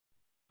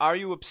Are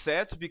you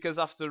upset because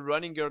after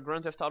running your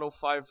Grand Theft Auto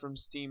 5 from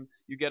Steam,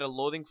 you get a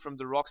loading from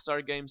the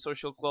Rockstar Games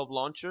Social Club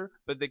launcher,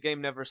 but the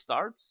game never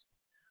starts?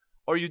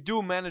 Or you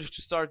do manage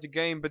to start the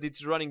game, but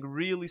it's running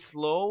really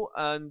slow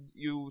and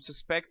you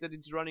suspect that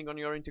it's running on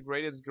your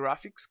integrated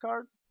graphics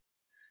card?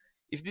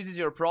 If this is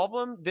your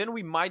problem, then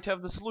we might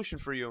have the solution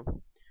for you.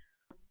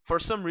 For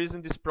some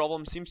reason, this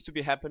problem seems to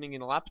be happening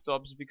in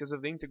laptops because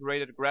of the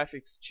integrated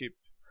graphics chip.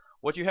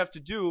 What you have to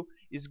do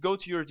is go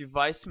to your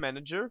device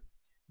manager,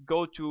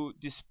 go to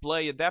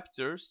display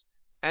adapters,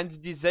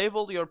 and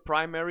disable your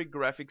primary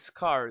graphics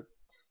card.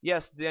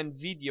 Yes, the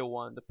NVIDIA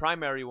one, the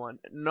primary one,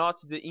 not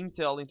the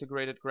Intel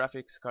integrated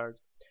graphics card.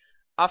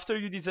 After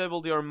you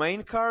disabled your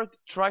main card,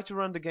 try to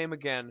run the game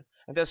again,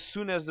 and as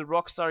soon as the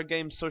Rockstar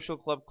Games Social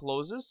Club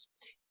closes,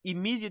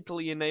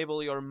 immediately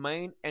enable your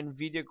main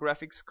NVIDIA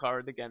graphics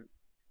card again.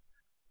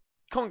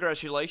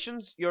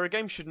 Congratulations, your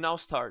game should now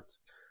start.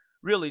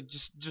 Really,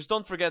 just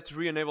don't forget to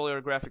re-enable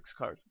your graphics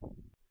card.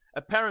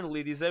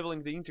 Apparently,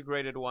 disabling the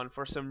integrated one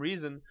for some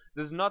reason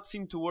does not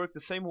seem to work the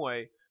same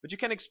way, but you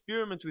can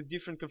experiment with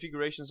different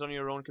configurations on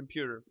your own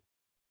computer.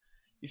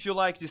 If you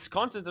like this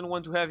content and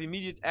want to have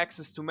immediate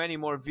access to many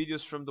more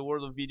videos from the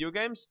world of video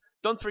games,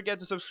 don't forget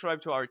to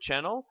subscribe to our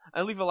channel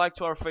and leave a like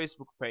to our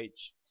Facebook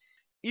page.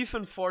 If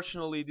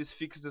unfortunately this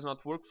fix does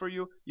not work for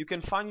you, you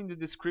can find in the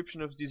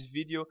description of this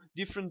video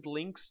different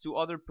links to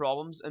other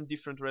problems and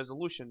different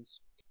resolutions.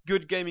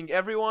 Good gaming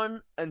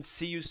everyone, and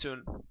see you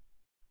soon.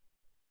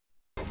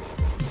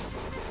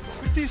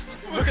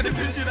 Look at the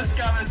vision of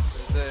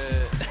scammers.